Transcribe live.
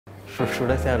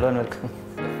Should I say hello and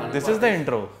welcome? This is the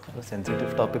intro. A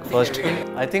sensitive topic first.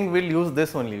 I think we'll use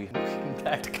this only.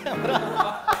 That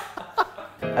camera.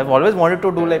 I've always wanted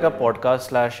to do like a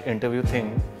podcast / interview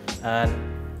thing, and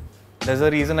there's a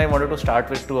reason I wanted to start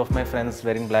with two of my friends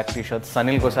wearing black t-shirts,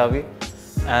 Sanil Gosavi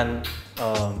and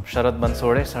Sharad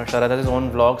Bansode. Sharad has his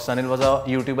own vlog. Sanil was a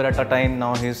YouTuber at a time.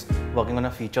 Now he's working on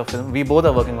a feature film. We both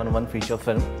are working on one feature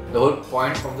film. The whole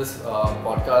point of this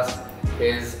podcast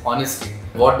is honesty.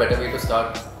 What better way to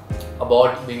start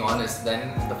about being honest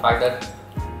than the fact that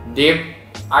Dave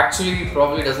actually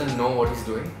probably doesn't know what he's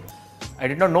doing. I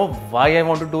did not know why I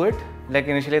want to do it. Like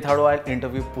initially I thought, oh, I'll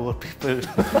interview poor people.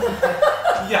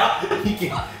 Yeah, he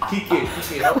came.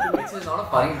 This is not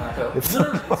a funny matter. It's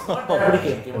not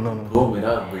that. No. Bro,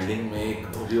 मेरा building में एक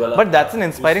धोबी वाला. But that's an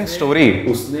inspiring story.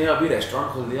 उसने अभी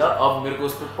restaurant खोल दिया. अब मेरे को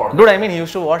उस पर पढ़. Dude, I mean, he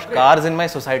used to wash cars in my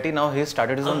society. Now he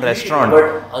started his own restaurant.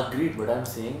 Agreed, but I'm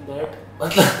saying that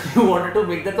you wanted to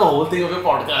make that the whole thing of a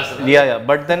podcast. Right? Yeah.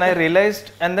 But then I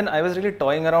realized, and then I was really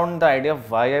toying around the idea of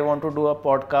why I want to do a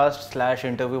podcast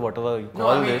 / interview, whatever you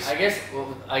call this.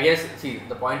 I guess. See,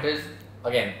 the point is,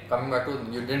 again, coming back to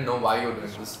you didn't know why you were doing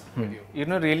this video. You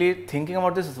know, really thinking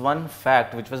about this one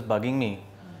fact which was bugging me,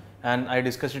 and I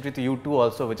discussed it with you too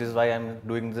also, which is why I'm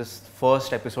doing this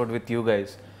first episode with you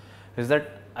guys, is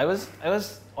that I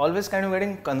was always kind of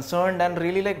getting concerned and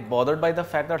really like bothered by the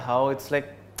fact that how it's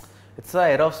like, it's the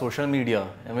era of social media.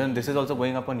 I mean, this is also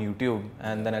going up on YouTube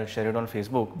and then I'll share it on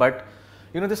Facebook. But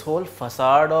you know, this whole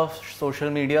facade of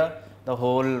social media, the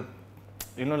whole,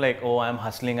 you know, like, oh, I'm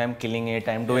hustling, I'm killing it,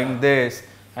 I'm doing this,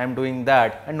 I'm doing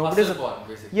that, and nobody's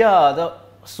Basically. yeah, the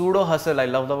pseudo hustle. I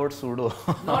love the word pseudo.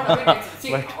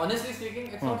 Honestly speaking,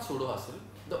 it's not pseudo hustle.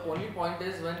 The only point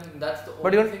is when that's the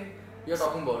But only thing you're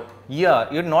talking about.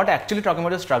 Yeah, you're not actually talking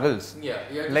about your struggles. Yeah,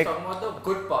 you're just Like, talking about the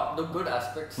good part, the good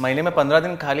aspects. महीने में 15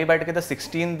 दिन खाली बैठ के the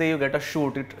 16th day you get a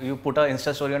shoot. You put a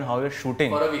Insta story on how you're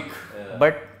shooting. For a week.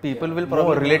 But people will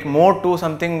probably relate more to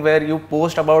something where you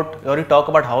post about or you talk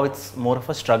about how it's more of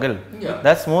a struggle. Yeah.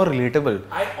 That's more relatable.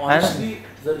 I honestly,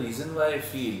 the reason why I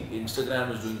feel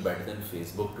Instagram is doing better than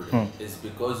Facebook today is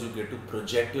because you get to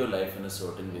project your life in a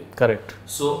certain way. Correct.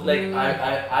 So like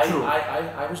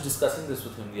I was discussing this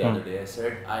with him the other day. I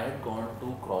said I had gone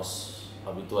to cross.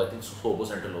 अभी तो I think Sober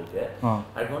Central हो गया है.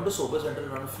 I had gone to Sober Central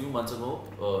around a few months ago,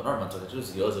 not months ago, actually it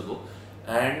was years ago,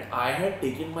 and I had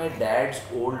taken my dad's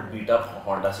old beat up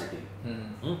Honda City.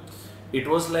 It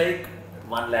was like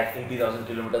 1,80,000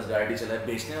 kilometers गाड़ी चला है,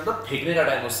 बेचने का तो फेंकने का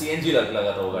time, CNG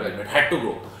लगा था वो गाड़ी में, it had to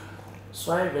go.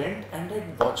 So I went and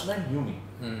that watchman knew me.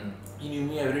 He knew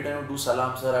me. Every time I do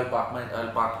salam, sir, I'll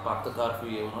park the car for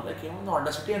you. I came on the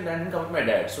Honda City and then come with my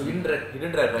dad. So he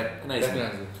didn't recognize me.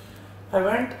 I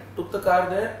went, took the car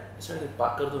there. I said,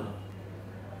 park कर दो ना.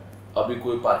 अभी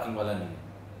कोई parking वाला नहीं है.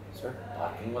 Sir,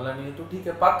 parking वाला नहीं है तो ठीक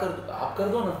है, park कर दो. आप कर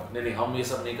दो ना. नहीं, हम ये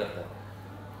सब नहीं करते.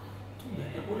 तो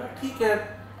मैंने बोला ठीक है.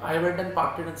 I went and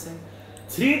parked it and saying,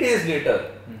 3 days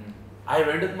later, I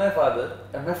went with my father,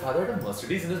 and my father had a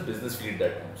Mercedes in his business fleet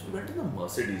that time. So we went to the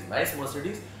Mercedes, nice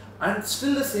Mercedes, and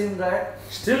still the same guy,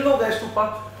 still no guys to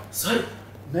park. Sir,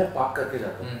 मैं park करके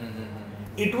जाता हूँ.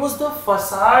 It was the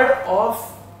facade of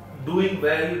doing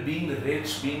well, being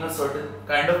rich, being a certain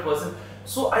kind of person.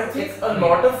 So I think a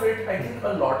lot of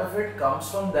it comes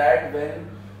from that when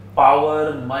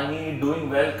power, money,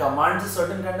 doing well commands a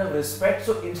certain kind of respect.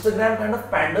 So Instagram kind of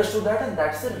panders to that, and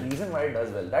that's the reason why it does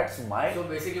well. That's my. So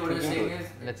basically, what you're saying is,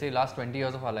 let's say last 20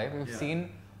 years of our life, we've seen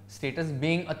status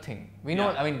being a thing. We know.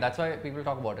 I mean, that's why people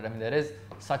talk about it. I mean, there is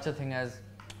such a thing as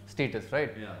status,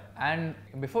 right? Yeah. And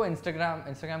before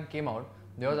Instagram came out,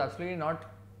 there was absolutely not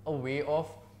a way of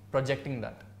projecting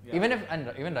that. Yeah.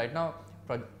 Even right now,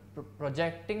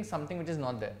 projecting something which is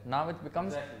not there. Now it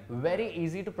becomes very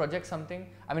easy to project something.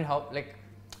 I mean, how, like,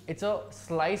 it's a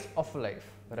slice of life,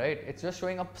 right? It's just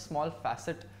showing a small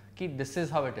facet ki this is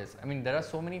how it is. I mean, there are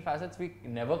so many facets we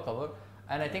never cover,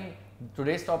 and I think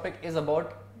today's topic is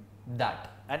about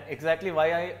that. And exactly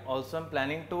why I also am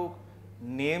planning to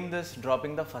name this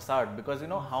Dropping the Facade, because you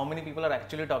know how many people are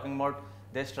actually talking about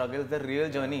their struggles, their real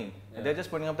journey. They're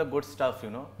just putting up the good stuff, you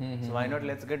know. So why not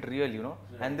let's get real, you know.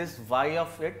 And this why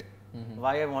of it,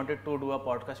 why I wanted to do a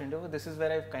podcast interview, this is where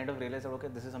I've kind of realized that, okay,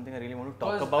 this is something I really want to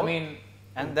talk about. I mean,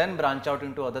 and then branch out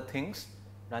into other things,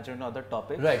 branch out into other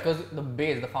topics. Right, because the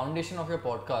base, the foundation of your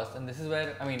podcast, and this is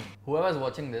where, I mean, whoever's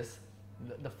watching this,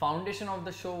 the foundation of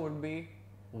the show would be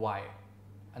why.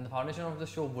 And the foundation of the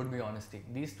show would be honesty.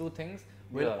 These two things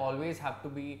will always have to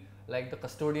be like the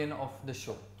custodian of the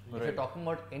show. If you're talking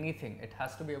about anything, it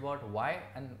has to be about why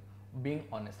and being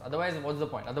honest. Otherwise, what's the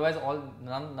point? Otherwise,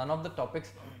 none of the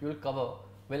topics you will cover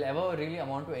will ever really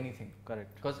amount to anything.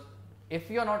 Correct. Because if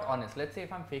you're not honest, let's say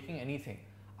if I'm faking anything,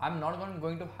 I'm not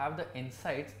going to have the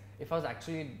insights if I was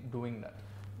actually doing that.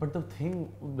 But the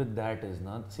thing with that is,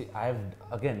 see,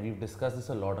 we've discussed this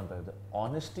a lot on private.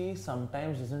 Honesty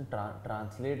sometimes doesn't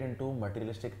translate into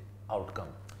materialistic outcome.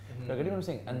 You're getting what I'm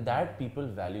saying? And that people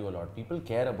value a lot. People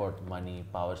care about money,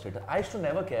 power, status. I used to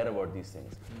never care about these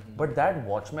things. But that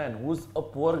watchman, who's a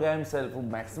poor guy himself, who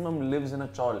maximum lives in a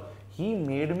chawl, he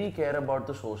made me care about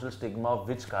the social stigma of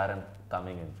which car I'm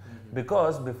coming in.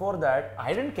 Because before that,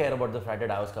 I didn't care about the fact that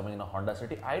I was coming in a Honda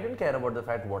City. I didn't care about the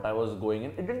fact what I was going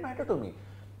in. It didn't matter to me.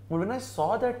 But when I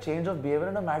saw that change of behavior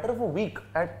in a matter of a week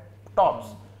at tops,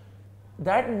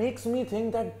 that makes me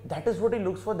think that that is what he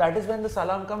looks for. That is when the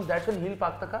salam comes. That's when he'll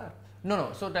park the car.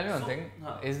 No. So tell me one thing.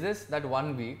 Is this that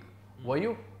 1 week? Were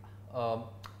you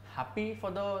happy for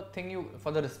the thing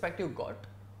for the respect you got,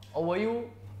 or were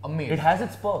you amazed? It has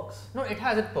its perks. No, it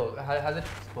has its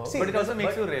perks. See, but it also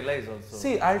makes you realize also.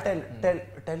 See, I'll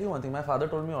tell you one thing. My father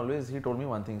told me always. He told me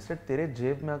one thing. He said, "तेरे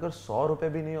जेब में अगर 100 रुपए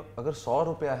भी नहीं हो, अगर 100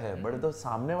 रुपया है, but the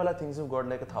सामने वाला thinks you've got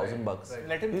like $1,000.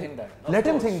 Let him think that. Let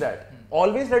him think that.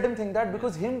 Always let him think that,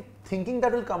 because him thinking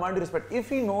that will command respect. If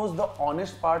he knows the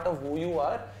honest part of who you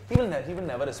are, he will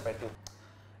never respect you.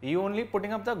 You only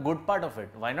putting up the good part of it.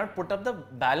 Why not put up the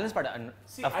balance part? And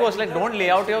of course, like don't lay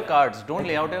out your cards. Don't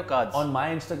lay out your cards. On my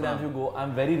Instagram, if you go,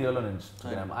 I'm very real on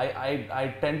Instagram.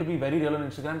 I tend to be very real on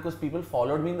Instagram because people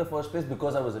followed me in the first place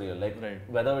because I was real. Like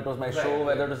whether it was my show,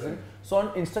 whether it was so on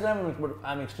Instagram,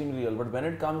 I'm extremely real. But when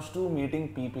it comes to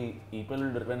meeting people,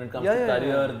 when it comes to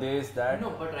career, this, that,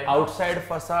 outside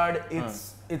facade,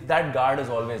 that guard is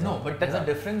always no. But there's a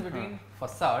difference between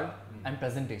facade and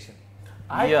presentation.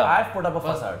 I've put up a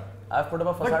facade. I've put up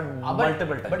a facade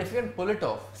multiple times. But if you can pull it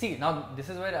off, see, now this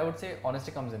is where I would say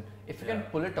honesty comes in. If you can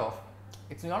pull it off,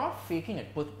 you're not faking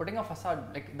it. Putting a facade,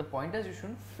 like the point is you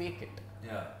shouldn't fake it.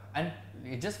 Yeah.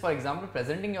 And just for example,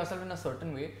 presenting yourself in a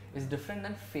certain way is different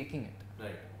than faking it.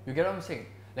 Right. You get what I'm saying?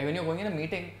 Like when you're going in a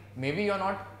meeting, maybe you're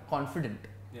not confident.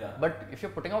 Yeah. But if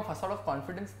you're putting up a facade of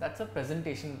confidence, that's a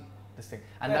presentation, this thing.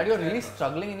 And that you're really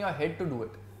struggling in your head to do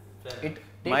it. It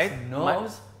takes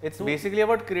nerves. It's basically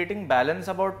about creating balance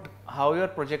about how you're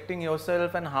projecting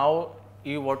yourself and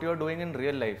what you're doing in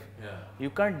real life. Yeah.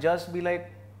 You can't just be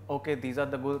like, okay, these are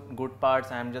the good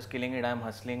parts, I'm just killing it, I'm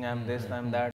hustling, I'm this, I'm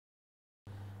that.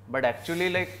 But actually,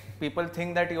 like, people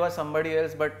think that you are somebody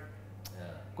else, but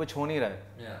kuch ho nahi raha hai.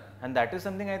 Yeah. And that is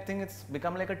something I think it's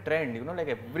become like a trend, like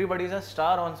everybody is a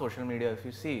star on social media if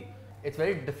you see. It's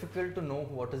very difficult to know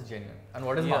what is genuine and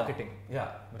what is marketing. Yeah.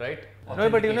 Right?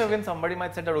 No, but when somebody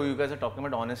might say that, oh, you guys are talking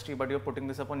about honesty, but you're putting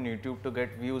this up on YouTube to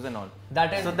get views and all.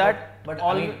 That is. So that, but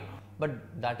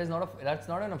that is that's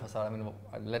not enough facade. I mean,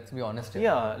 let's be honest here.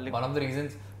 Yeah. Like, one of the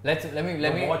reasons. Let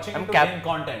me. Watching I'm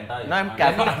content. No,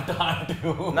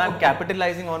 I'm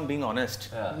capitalizing on being honest.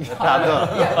 Yeah.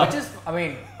 Which is, I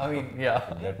mean,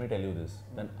 yeah. Let me tell you this.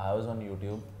 When I was on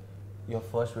YouTube, your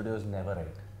first video is never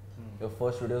right. Your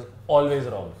first video is always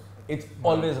wrong. It's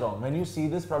always wrong. When you see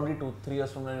this probably 2-3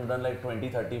 years from now, you've done like 20,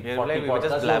 30, 40 like,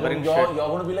 podcasts, you're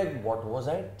going to be like, what was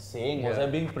I saying? Was I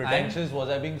being pretentious? Was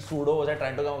I being pseudo? Was I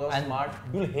trying to come across smart?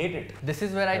 You'll hate it. This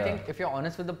is where I think if you're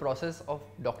honest with the process of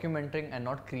documenting and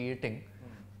not creating,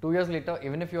 2 years later,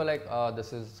 even if you're like,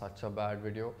 this is such a bad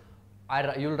video,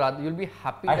 you'll be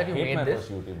happy that you made this.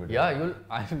 First YouTube video.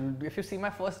 Yeah, if you see my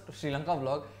first Sri Lanka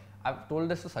vlog, I've told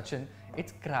this to Sachin,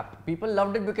 it's crap. People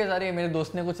loved it because अरे मेरे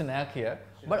दोस्त ने कुछ नया किया.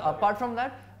 But apart from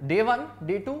that, day 1,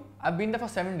 day 2, I've been there for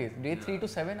 7 days. Day 3 to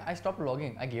 7, I stopped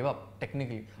vlogging. I gave up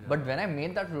technically. But when I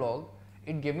made that vlog,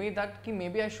 it gave me that कि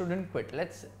maybe I shouldn't quit.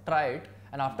 Let's try it.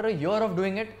 And after a year of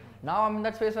doing it, now I'm in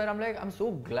that space where I'm like, I'm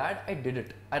so glad I did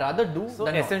it. I rather do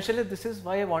than essentially, this is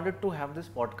why I wanted to have this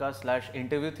podcast /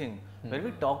 interview thing where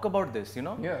we talk about this,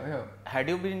 Yeah. Had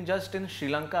you been just in Sri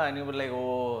Lanka and you were like,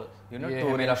 oh,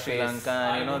 touring in Sri Lanka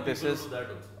and this is...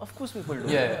 Of course people do.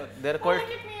 Yeah. They're called...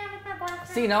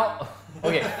 See now,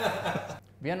 okay.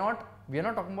 we are not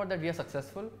talking about that we are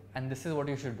successful and this is what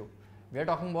you should do. We are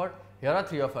talking about, here are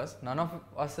 3 of us, none of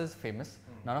us is famous,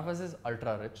 none of us is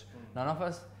ultra rich, none of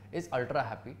us is ultra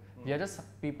happy. We are just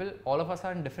people, all of us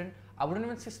are in different, I wouldn't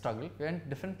even say struggle, we are in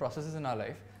different processes in our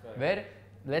life where,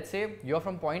 let's say you're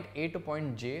from point A to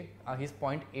point J, he's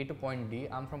point A to point D,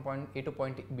 I'm from point A to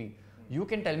point B. You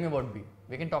can tell me about B,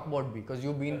 we can talk about B because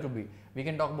you've been to B, we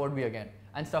can talk about B again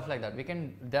and stuff like that.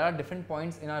 There are different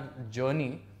points in our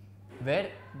journey where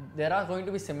there are going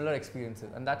to be similar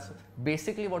experiences and that's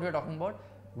basically what we're talking about,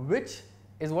 which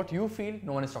is what you feel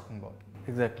no one is talking about.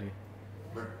 Exactly.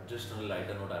 But just on a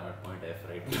lighter note, I'm at point F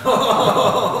right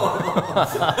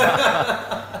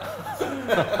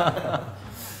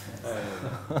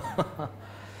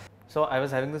now. So I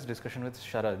was having this discussion with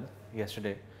Sharad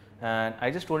yesterday, and I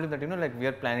just told him that, like, we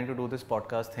are planning to do this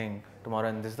podcast thing tomorrow,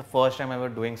 and this is the first time ever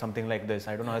doing something like this.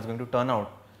 I don't know how it's going to turn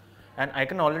out, and I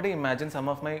can already imagine some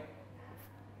of my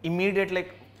immediate,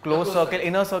 like, close circle,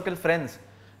 inner circle friends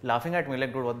laughing at me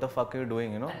like, dude, what the fuck are you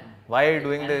doing? Why are you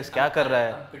doing this? क्या कर रहा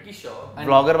है? I'm pretty sure.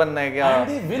 Vlogger बनना है क्या? And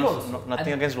they will also.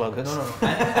 Nothing against vloggers. No.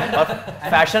 और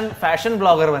fashion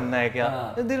blogger बनना है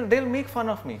क्या? They'll make fun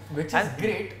of me. Which is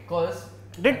great because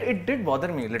It did bother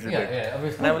me a little bit. Yeah,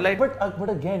 obviously. And I was like, but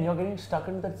again, you're getting stuck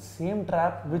in that same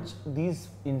trap which these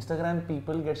Instagram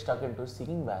people get stuck into,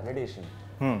 seeking validation.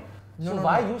 So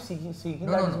why are you seeking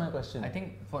that is my question. I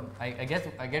think I guess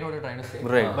I get what you're trying to say.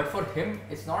 Right. But for him,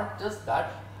 it's not just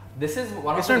that. This is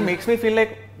one it of the makes me feel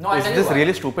like, is this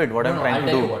really stupid what I'm trying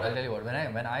to do? I'll tell you what.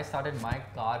 When I started my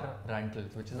car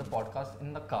rentals, which is a podcast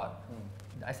in the car,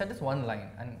 I said this one line,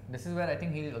 and this is where I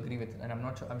think he'll agree with it. And I'm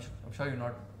not sure. I'm sure you've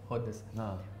not heard this.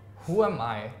 No. Who am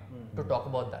I to talk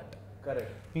about that?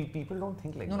 Correct. People don't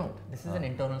think like that. No. This is an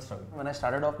internal struggle. When I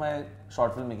started off my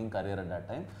short film making career at that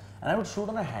time, and I would shoot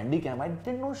on a handy cam, I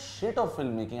didn't know shit of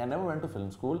filmmaking. I never went to film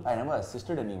school. I never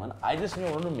assisted anyone. I just knew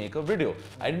I wanted to make a video.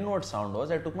 I didn't know what sound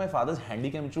was. I took my father's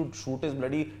handy cam to shoot his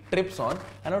bloody trips on,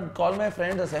 and I would call my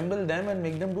friends, assemble them, and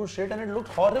make them do shit, and it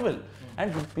looked horrible.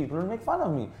 And people would make fun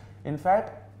of me. In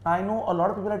fact, I know a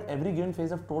lot of people at every given phase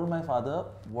have told my father,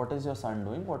 what is your son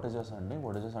doing? What is your son doing?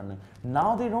 What is your son doing?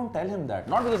 Now they don't tell him that.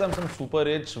 Not because I'm some super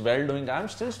rich, well-doing guy. I'm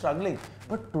still struggling.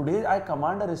 But today I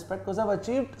command a respect because I've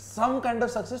achieved some kind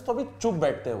of success. So abhi chup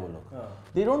baiठte hai wo log.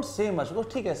 They don't say much because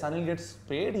theek hai, Sanil gets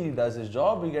paid, he does his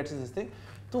job, he gets his thing.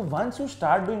 So once you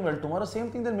start doing well, tomorrow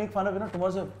same thing they'll make fun of,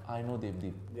 tomorrow say, I know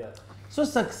Devdeep. Yeah. So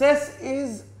success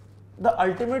is the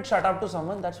ultimate shut up to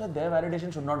someone. That's why their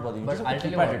validation should not bother you. But I'll tell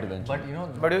you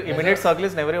what. But your immediate circle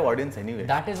is never your audience anyway.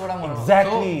 That is what I'm on.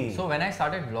 Exactly. So when I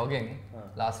started vlogging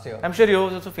last year, I'm sure you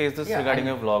also faced this regarding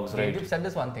your vlogs, right? YouTube said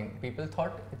this one thing. People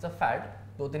thought it's a fad.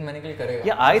 2-3 महीने के लिए करेगा.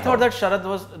 Yeah, I thought that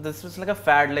Sharad this was like a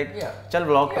fad, like, chal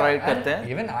vlog try karte hain.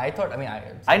 Even I thought,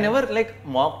 I never like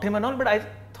mocked him and all, but I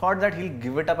thought that he'll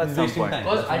give it up at some point.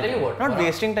 Because I'll tell you what. Not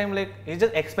wasting time, like, he's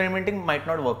just experimenting, might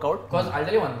not work out. Because I'll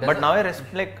tell you one. But now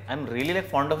I'm really like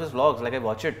fond of his vlogs, like I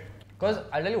watch it. Because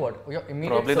I'll tell you what, your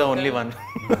immediate Probably the only one.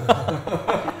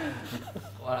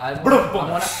 I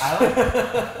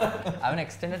have an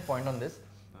extended point on this.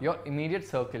 Your immediate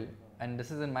circle, and this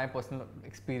is in my personal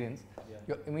experience,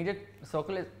 your immediate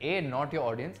circle is A, not your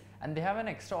audience, and they have an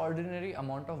extraordinary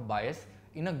amount of bias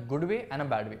in a good way and a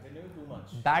bad way. Too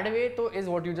much. Bad way though is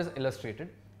what you just illustrated.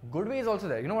 Good way is also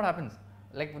there. You know what happens?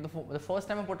 Like the first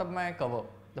time I put up my cover,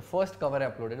 the first cover I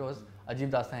uploaded was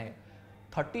Ajib Dastan.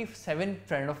 37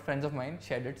 friends of mine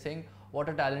shared it saying, what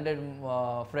a talented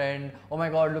friend, oh my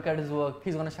god, look at his work,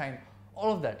 he's gonna shine.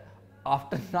 All of that.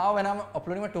 After now when I'm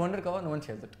uploading my 200 cover, no one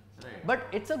shares it. Right. But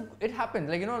it happens.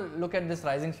 Like, look at this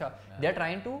rising star. Yeah. They're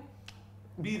trying to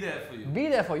be there for you. Be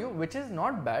there for you, which is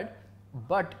not bad.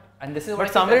 But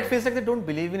somewhere it feels like they don't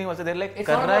believe in you also. They're like, it's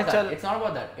not about that. It's not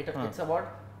about that. It's about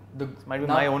might be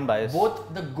my own bias.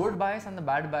 Both the good bias and the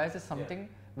bad bias is something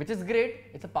which is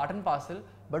great. It's a part and parcel,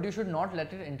 but you should not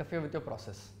let it interfere with your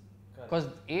process. Because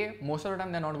most of the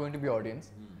time they're not going to be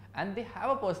audience, and they have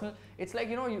a personal. It's like,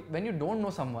 when you don't know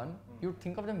someone, you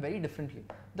think of them very differently.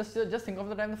 Just think of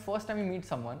the first time you meet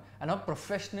someone and how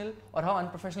professional or how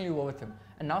unprofessional you were with him,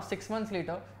 and now 6 months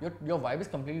later your vibe is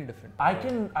completely different. I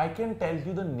can tell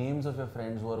you the names of your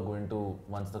friends who are going to,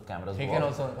 once the cameras go can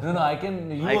off. also. No, I can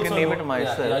name it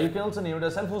myself. Yeah, you can also name it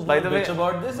yourself. Who's by going to bitch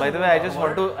about this? By the way, I just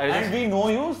want to. And we know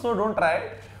you, so don't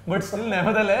try. But still,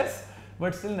 nevertheless,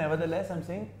 I'm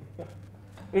saying.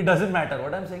 It doesn't matter.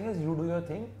 What I'm saying is, you do your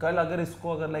thing. कल अगर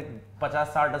इसको like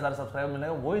 50-60 हज़ार subscriber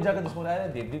मिलेगा, वही जाकर जिसको बोला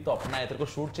है देवदीप तो अपना है, तेरे को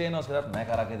शूट चाहिए ना, उसके साथ मैं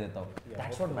करा के देता हूँ.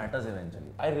 That's what matters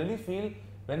eventually. I really feel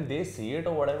when they see it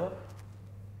or whatever,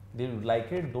 they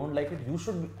like it, don't like it. You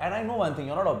should be, and I know one thing.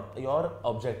 You're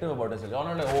objective about yourself. You're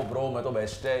not like, oh bro, मैं तो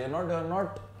best है. You're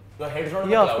not. Your head's not on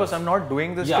the clouds. Of course, I'm not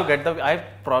doing this to get the.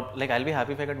 I'll be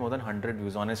happy if I get more than 100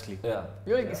 views, honestly. Yeah.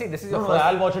 See, this is your first.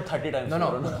 I'll watch it 30 times.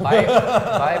 No.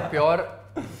 By pure.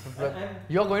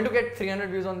 You're going to get 300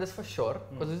 views on this for sure,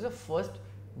 because this is the first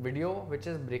video which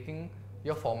is breaking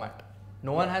your format.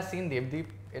 No one has seen Devdeep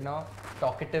in a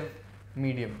talkative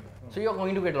medium. So you're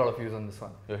going to get a lot of views on this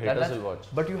one. Your haters will watch.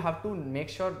 But you have to make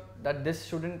sure that this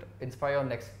shouldn't inspire your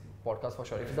next podcast for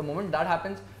sure. If the moment that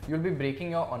happens, you'll be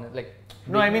breaking your honor. Like,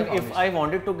 no, I mean, if I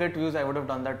wanted to get views, I would have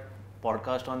done that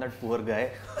podcast on that poor guy.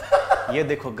 ये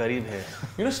देखो गरीब है.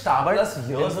 Starbucks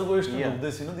years ago used to do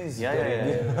this. These. Yeah.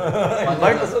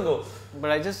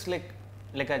 But I just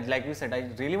like we said, I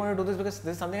really want to do this because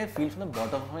this is something I feel from the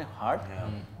bottom of my heart,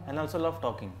 and I also love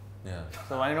talking. Yeah.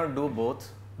 So why not do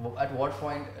both? At what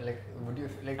point, like, would you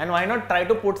like? And why not try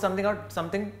to put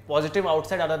something positive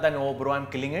outside other than, oh bro, I'm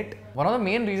killing it? One of the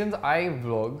main reasons I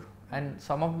vlog, and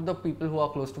some of the people who are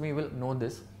close to me will know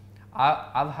this,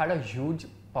 I've had a huge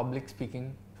public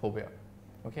speaking phobia.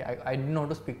 Okay, I didn't know how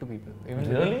to speak to people. Even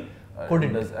Really?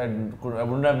 Couldn't. I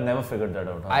wouldn't have never figured that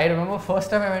out. Huh? I remember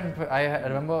first time I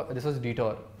remember this was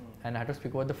Detour, and I had to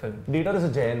speak about the film. Detour is a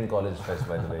Jain college fest,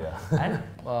 by the way. Yeah.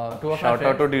 And two of Shout my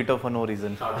out friends, to Dito for no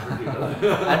reason.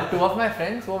 and two of my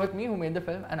friends were with me who made the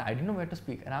film, and I didn't know where to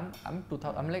speak. And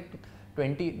I'm like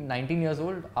 19 years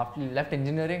old, after left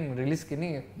engineering, really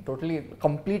skinny, totally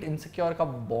complete insecure ka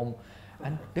bomb.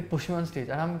 And they push me on stage,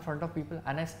 and I'm in front of people,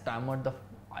 and I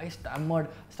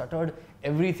stuttered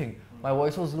everything. My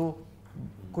voice was low,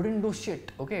 couldn't do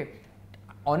shit. Okay,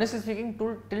 honestly speaking,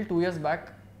 till 2 years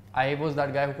back, I was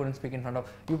that guy who couldn't speak in front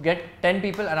of. You get 10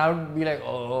 people, and I would be like,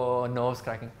 oh, nerves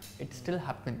cracking. It still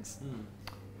happens.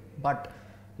 But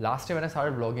last year when I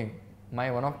started vlogging,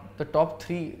 one of the top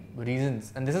 3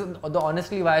 reasons, and this is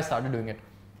honestly why I started doing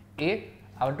it.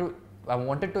 I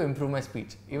wanted to improve my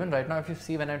speech. Even right now, if you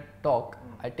see when I talk,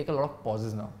 I take a lot of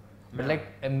pauses now. But like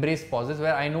embrace pauses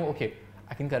where I know, okay,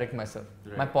 I can correct myself.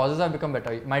 Right. My pauses have become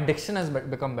better. My diction has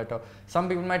become better. Some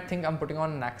people might think I'm putting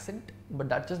on an accent, but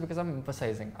that's just because I'm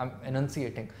emphasizing, I'm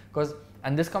enunciating.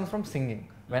 And this comes from singing.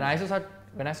 When I used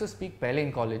to speak pehle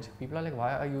in college, people are like,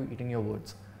 why are you eating your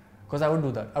words? Because I would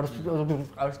do that. I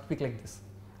would speak like this.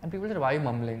 And people said, why are you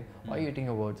mumbling? Why are you eating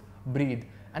your words? Breathe.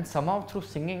 And somehow through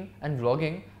singing and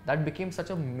vlogging, that became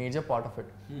such a major part of it.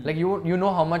 Like you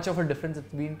know how much of a difference it's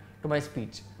been to my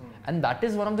speech. And that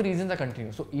is one of the reasons I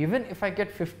continue. So even if I get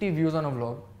 50 views on a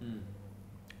vlog,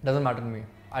 doesn't matter to me.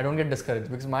 I don't get discouraged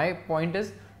because my point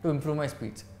is to improve my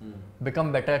speech,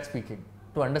 become better at speaking,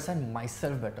 to understand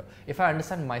myself better. If I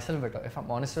understand myself better, if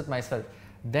I'm honest with myself,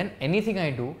 then anything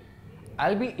I do,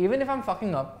 even if I'm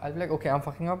fucking up, I'll be like, okay, I'm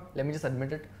fucking up, let me just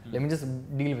admit it, let me just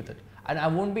deal with it. And I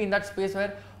won't be in that space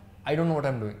where I don't know what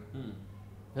I'm doing.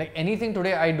 Like anything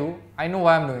today I do, I know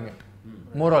why I'm doing it,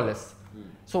 more or less.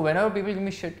 So whenever people give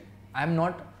me shit, I'm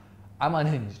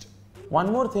unhinged.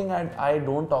 One more thing I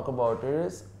don't talk about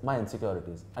is my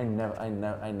insecurities. I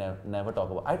never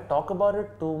talk about. I talk about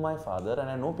it to my father, and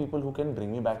I know people who can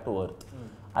bring me back to earth.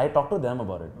 I talk to them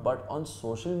about it. But on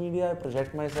social media, I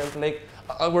project myself like,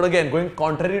 but again, going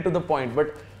contrary to the point.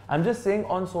 But I'm just saying,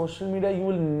 on social media, you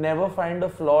will never find a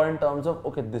flaw in terms of,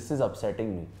 okay, this is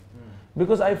upsetting me.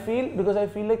 Because I feel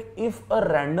like if a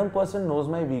random person knows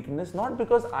my weakness, not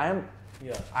because I'm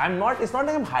not, it's not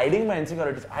like I'm hiding my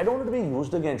insecurities. I don't want to be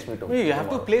used against me too. You have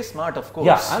to play smart, of course.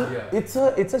 Yeah, it's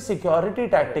a security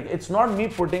tactic. It's not me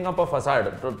putting up a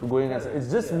facade,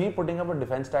 it's just me putting up a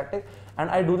defense tactic. And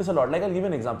I do this a lot. Like, I'll give you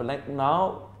an example. Like,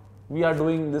 now we are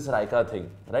doing this Raika thing,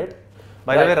 right?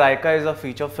 By the way, Raika is a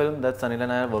feature film that Sanil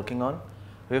and I are working on.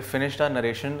 We've finished our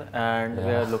narration and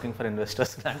we are looking for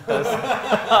investors and actors.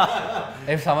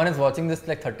 If someone is watching this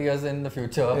like 30 years in the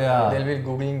future, they'll be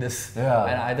Googling this.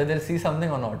 And either they'll see something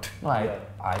or not.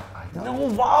 No,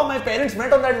 wow, my parents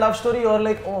met on that love story, or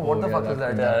like, oh, what the fuck is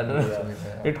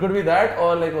that? It could be that,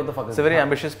 or like, what the fuck is that? It's a very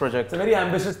ambitious project. It's a very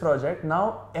ambitious project.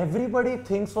 Now, everybody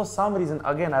thinks for some reason,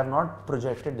 again, I have not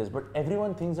projected this, but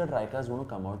everyone thinks that Raika is going to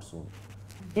come out soon.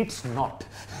 It's not.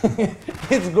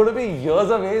 It's going to be years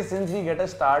away since we get a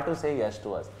star to say yes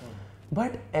to us.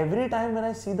 But every time when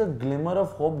I see the glimmer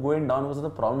of hope going down because of the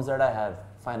problems that I have,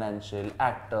 financial,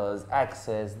 actors,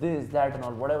 access, this, that and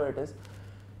all, whatever it is,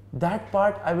 that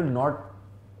part I will not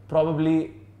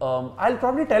probably, I'll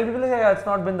probably tell people, like, yeah, it's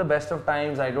not been the best of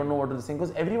times, I don't know what to think,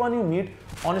 because everyone you meet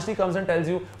honestly comes and tells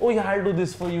you, oh yeah, I'll do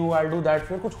this for you, I'll do that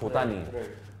for you, kuch hota nahi hai.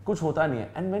 Kuch hota nahi hai.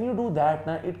 And when you do that,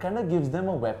 it kind of gives them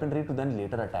a weaponry to then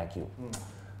later attack you.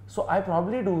 So I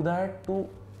probably do that to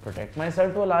protect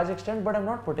myself to a large extent, but I'm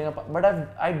not putting up, but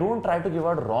I don't try to give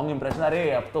out wrong impressions.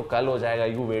 Arey, ab to kal ho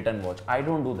jayega, you wait and watch. I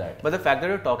don't do that. But the fact that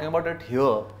you're talking about it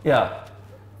here,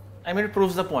 I mean, it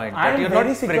proves the point. I'm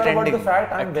very secure about the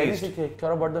fact. I'm very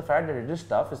secure about the fact that it is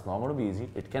tough. It's not going to be easy.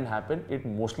 It can happen. It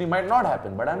mostly might not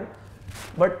happen.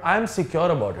 But I'm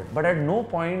secure about it. But at no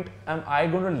point am I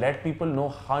going to let people know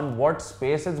what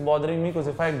space it's bothering me. Because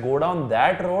if I go down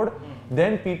that road,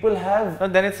 then people have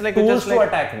then it's like tools to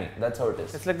attack me. That's how it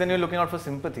is. It's like then you're looking out for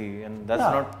sympathy, and that's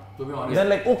not. To be honest. Then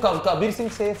like, oh, Kabir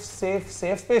Singh, safe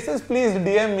spaces, please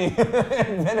DM me.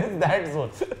 Then it's that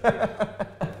zone.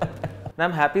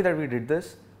 And I'm happy that we did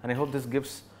this, and I hope this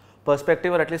gives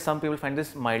perspective, or at least some people find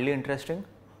this mildly interesting.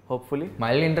 Hopefully.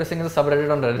 Mildly interesting is a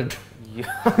subreddit on Reddit. Yeah.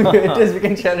 It is, we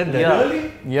can share it there. Yeah.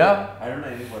 Really? Yeah. I don't know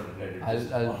anything about Reddit.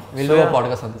 We'll do a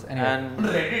podcast on this.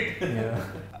 Anyway.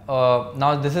 And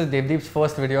Now this is Devdeep's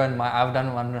first video, and I've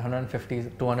done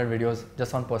 150, 200 videos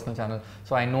just on personal channel.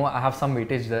 So I know I have some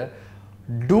weightage there.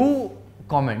 Do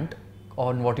comment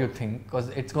on what you think, because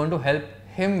it's going to help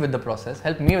him with the process,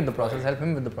 help me with the process, help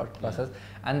him with the process,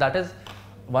 and that is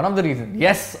one of the reasons.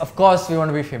 Yes, of course we want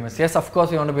to be famous. Yes, of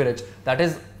course we want to be rich. That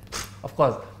is, of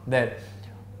course, there.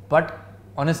 But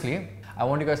honestly, I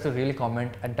want you guys to really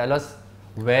comment and tell us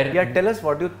where. Yeah, tell us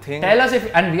what you think. Tell us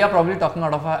if, and we are probably talking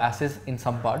out of our asses in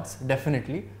some parts.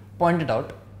 Definitely, point it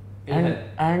out.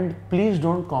 And please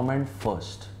don't comment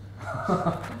first.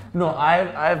 No,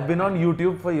 I've been on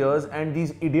YouTube for years, and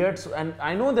these idiots, and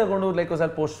I know they're going to, like, because I'll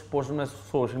post on my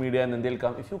social media and then they'll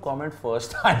come. If you comment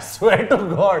first, I swear to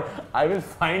God, I will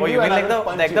find you. You mean and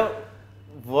the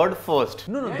word first?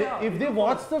 No, if they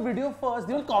watch the video first,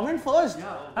 they will comment first.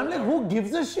 I'm like, who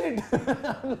gives a shit?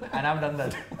 And I've done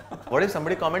that. What if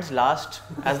somebody comments last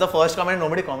as the first comment and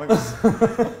nobody comments?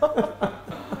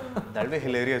 That'll be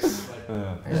hilarious.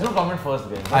 There's no comment first,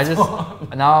 guys. I just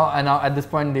now at this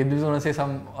point, Devdeep's going to say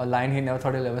some line he never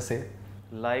thought he'll ever say.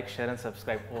 Like, share, and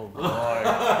subscribe. Oh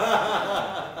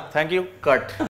God. Thank you. Cut.